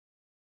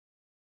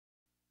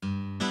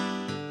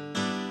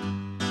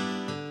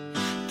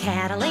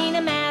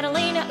Catalina,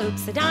 Matalina,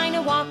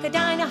 oops-a-dina,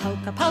 walk-a-dina,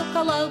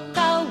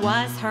 hoka-poka-loco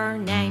was her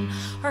name.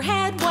 Her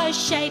head was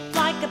shaped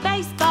like a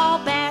baseball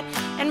bat,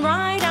 and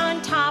right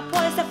on top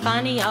was a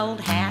funny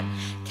old hat.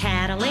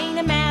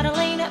 Catalina,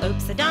 Matalina,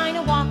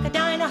 oops-a-dina,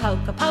 walk-a-dina,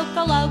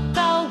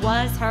 hoka-poka-loco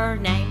was her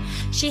name.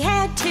 She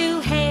had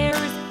two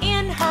hairs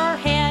in her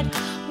head.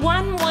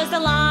 One was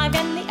alive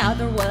and the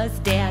other was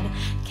dead.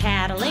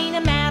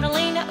 Catalina,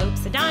 Matalina,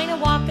 oops-a-dina,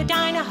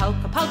 walk-a-dina,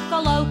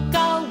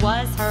 hoka-poka-loco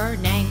was her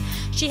name.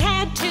 She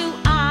had two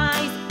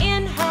eyes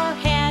in her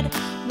head.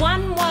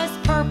 One was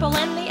purple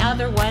and the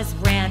other was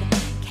red.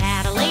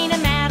 Catalina,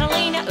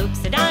 Matalina,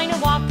 oops-a-dina,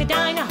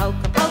 walk-a-dina,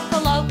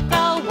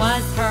 hoka-poka-loco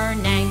was her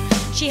name.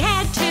 She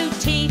had two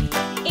teeth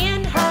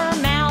in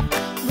her mouth.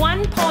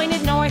 One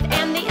pointed north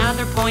and the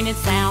other pointed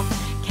south.